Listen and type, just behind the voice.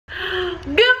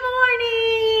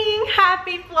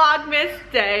Vlogmas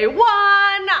day 1.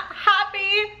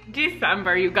 Happy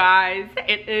December, you guys.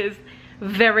 It is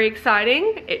very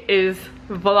exciting. It is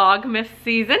Vlogmas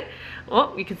season.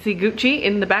 Oh, you can see Gucci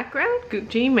in the background.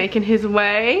 Gucci making his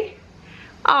way.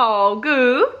 Oh,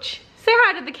 Gooch. Say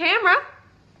hi to the camera.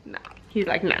 No, he's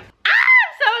like, no. I'm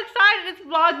so excited, it's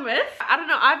Vlogmas. I don't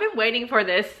know, I've been waiting for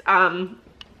this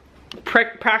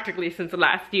practically since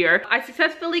last year. I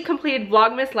successfully completed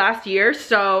Vlogmas last year,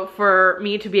 so for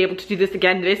me to be able to do this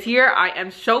again this year, I am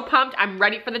so pumped. I'm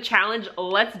ready for the challenge.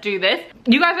 Let's do this.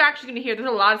 You guys are actually gonna hear there's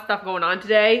a lot of stuff going on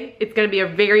today. It's gonna be a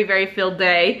very, very filled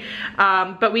day,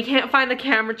 but we can't find the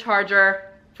camera charger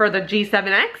for the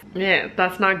G7X. Yeah,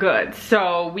 that's not good.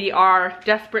 So we are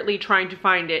desperately trying to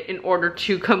find it in order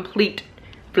to complete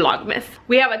Vlogmas.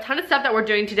 We have a ton of stuff that we're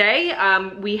doing today.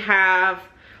 We have,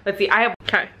 let's see,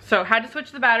 okay, so had to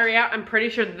switch the battery out. I'm pretty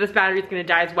sure that this battery is gonna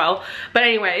die as well. But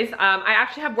anyways, I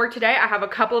actually have work today. I have a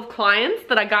couple of clients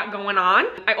that I got going on.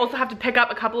 I also have to pick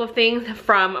up a couple of things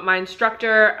from my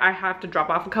instructor. I have to drop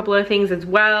off a couple of things as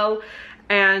well.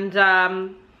 And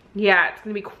yeah, it's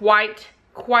gonna be quite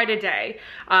a day.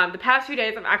 The past few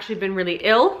days I've actually been really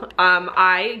ill.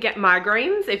 I get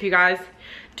migraines, if you guys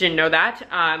didn't know that.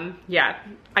 Yeah,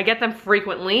 I get them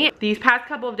frequently. These past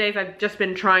couple of days I've just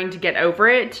been trying to get over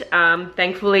it.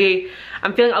 Thankfully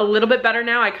I'm feeling a little bit better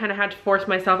now. I kind of had to force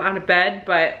myself out of bed,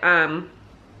 but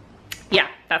yeah,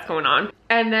 that's going on.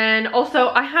 And then also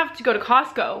I have to go to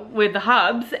Costco with the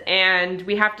hubs, and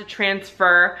we have to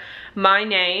transfer my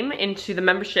name into the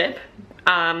membership.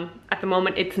 At the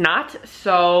moment it's not,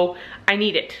 so I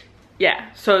need it.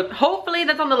 Yeah, so hopefully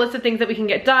that's on the list of things that we can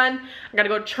get done. I gotta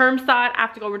go to Chermside. I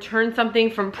have to go return something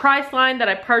from Priceline that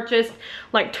I purchased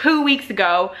like 2 weeks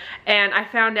ago, and I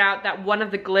found out that one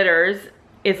of the glitters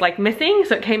is like missing.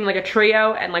 So it came in like a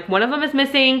trio, and like one of them is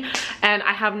missing, and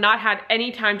I have not had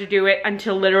any time to do it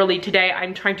until literally today.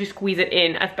 I'm trying to squeeze it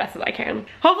in as best as I can.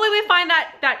 Hopefully we find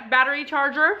that battery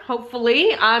charger,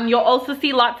 hopefully. You'll also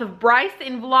see lots of Bryce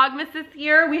in Vlogmas this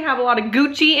year. We have a lot of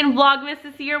Gucci in Vlogmas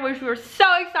this year, which we're so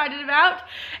excited about.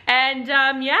 And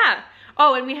yeah.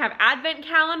 Oh, and we have advent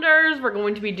calendars. We're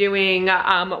going to be doing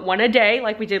one a day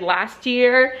like we did last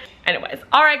year. Anyways,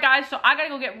 all right guys, so I gotta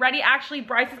go get ready. Actually,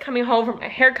 Bryce is coming home from a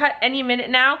haircut any minute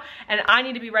now, and I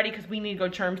need to be ready because we need to go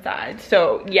Chermside.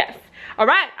 So yes. All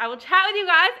right, I will chat with you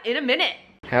guys in a minute.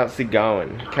 How's it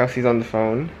going? Kelsey's on the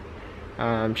phone.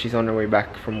 She's on her way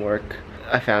back from work.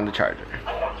 I found the charger.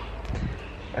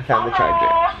 I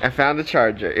found the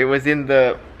charger. It was in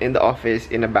the office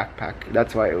in a backpack.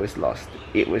 That's why it was lost.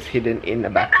 It was hidden in a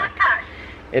backpack.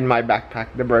 In my backpack,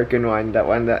 the broken one, that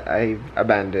one that I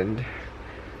abandoned.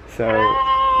 So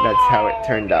that's how it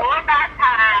turned up.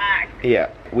 Yeah.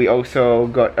 We also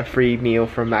got a free meal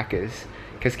from Macca's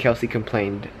because Kelsey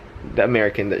complained. The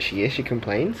American that she is, she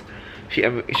complains. She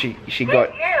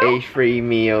got a free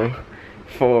meal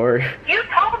for. You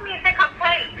told me to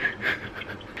complain.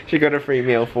 She got a free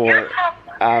meal for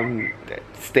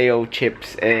stale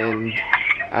chips and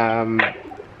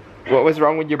what was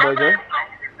wrong with your burger?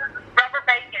 Rubber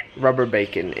bacon. Rubber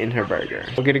bacon in her burger.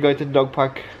 We're gonna go to the dog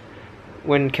park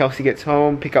when Kelsey gets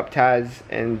home, pick up Taz,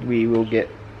 and we will get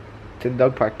to the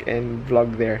dog park and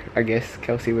vlog there. I guess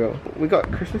Kelsey will. We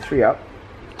got Christmas tree up.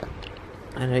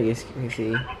 I know you can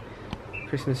see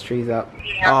Christmas trees up.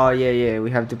 Oh yeah,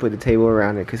 we have to put the table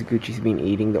around it because Gucci's been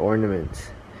eating the ornaments.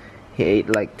 He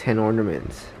ate like 10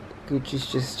 ornaments. Gucci's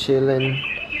just chilling,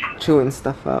 chewing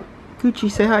stuff up. Gucci,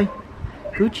 say hi.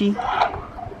 Gucci.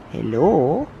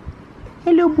 Hello.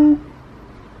 Hello, boop.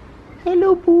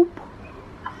 Hello, boop.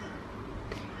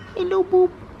 Hello,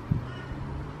 boop.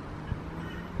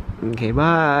 Okay,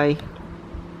 bye.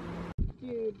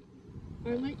 Dude,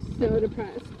 I'm like so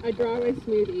depressed. I draw my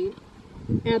smoothie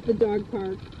at the dog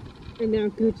park, and now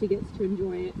Gucci gets to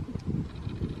enjoy it.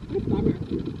 What a bummer.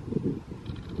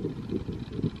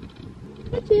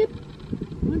 Hi, Chip.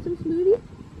 Want some smoothie?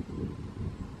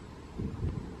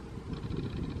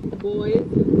 The boys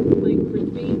playing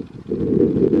frisbee.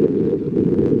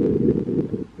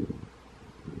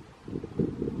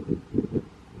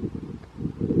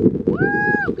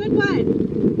 Woo! Good one.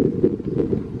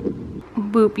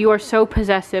 Boop, you are so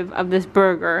possessive of this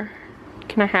burger.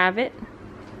 Can I have it?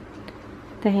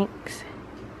 Thanks.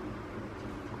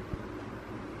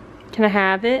 Can I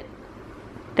have it?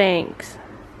 Thanks.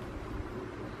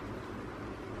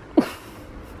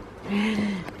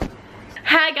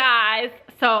 Hi guys,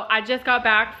 so I just got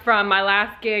back from my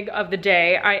last gig of the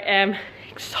day. I am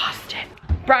exhausted.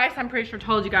 Bryce, I'm pretty sure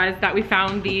told you guys that we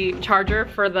found the charger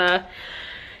for the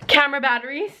camera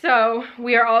battery, so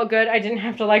we are all good. I didn't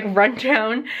have to like run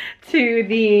down to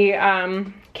the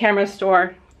camera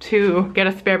store to get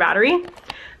a spare battery.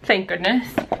 Thank goodness.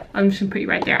 I'm just gonna put you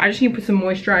right there. I just need to put some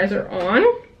moisturizer on.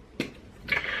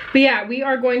 But yeah, we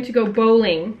are going to go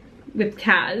bowling with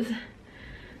Taz.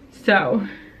 So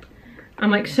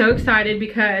I'm like so excited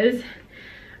because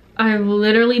I've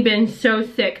literally been so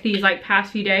sick these like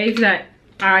past few days that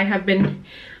I have been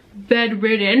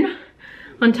bedridden.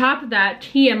 On top of that,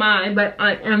 TMI, but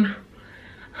I am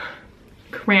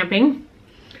cramping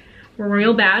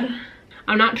real bad.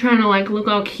 I'm not trying to like look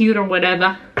all cute or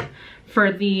whatever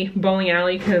for the bowling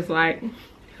alley because like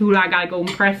who do I gotta go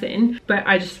impress in? But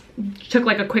I just took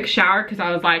like a quick shower because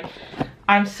I was like,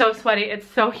 I'm so sweaty, it's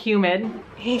so humid.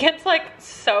 He gets like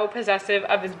so possessive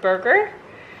of his burger.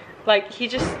 Like he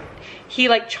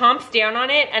like chomps down on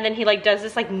it and then he like does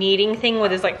this like kneading thing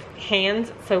with his like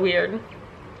hands. It's so weird.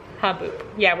 Huh, Boop?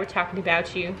 Yeah, we're talking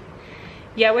about you.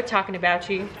 Yeah, we're talking about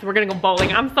you. So we're gonna go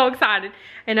bowling. I'm so excited.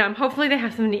 And hopefully they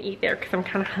have something to eat there because I'm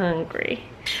kind of hungry.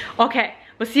 Okay,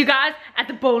 we'll see you guys at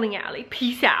the bowling alley.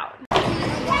 Peace out.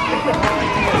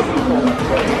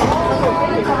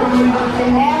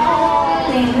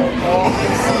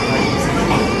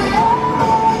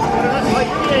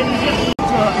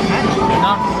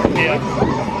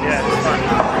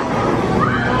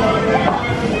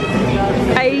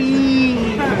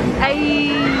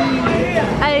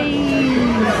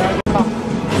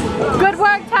 Good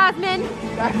work, Tasman.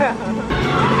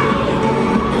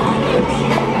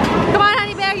 Come on,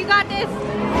 honey bear, you got this.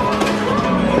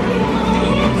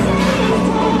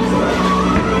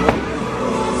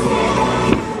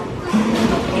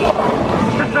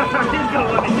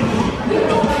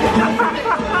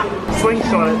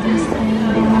 Slingshot it.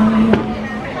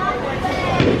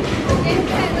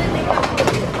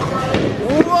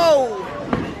 Whoa!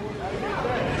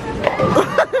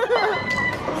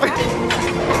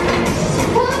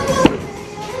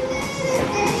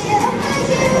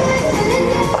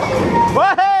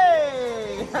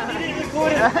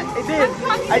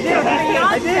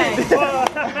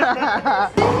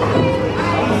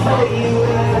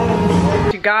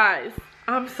 You guys,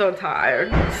 I'm so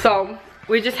tired. So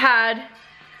we just had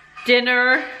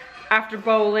dinner after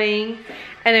bowling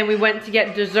and then we went to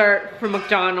get dessert from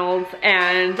McDonald's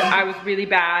and I was really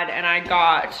bad and I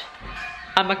got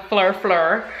a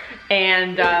McFlurflur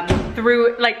and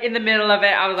through like in the middle of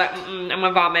it I was like I'm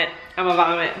gonna vomit,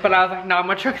 but I was like no, I'm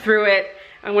gonna truck through it,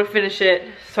 I'm gonna finish it.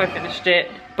 So I finished it,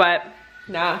 but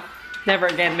nah, never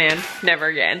again, man, never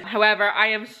again. However, I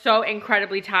am so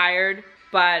incredibly tired,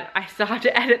 but I still have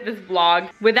to edit this vlog.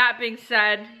 With that being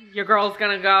said, your girl's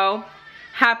gonna go.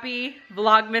 Happy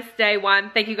Vlogmas Day 1.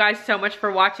 Thank you guys so much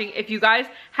for watching. If you guys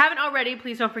haven't already,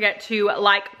 please don't forget to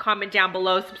like, comment down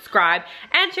below, subscribe,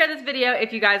 and share this video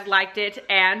if you guys liked it.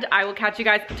 And I will catch you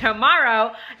guys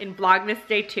tomorrow in Vlogmas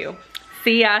Day 2.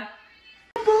 See ya.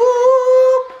 Boop.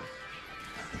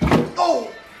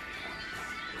 Oh!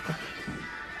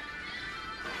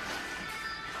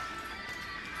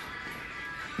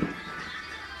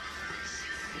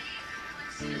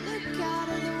 Look out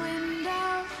of the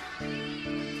window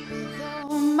with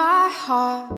all my heart.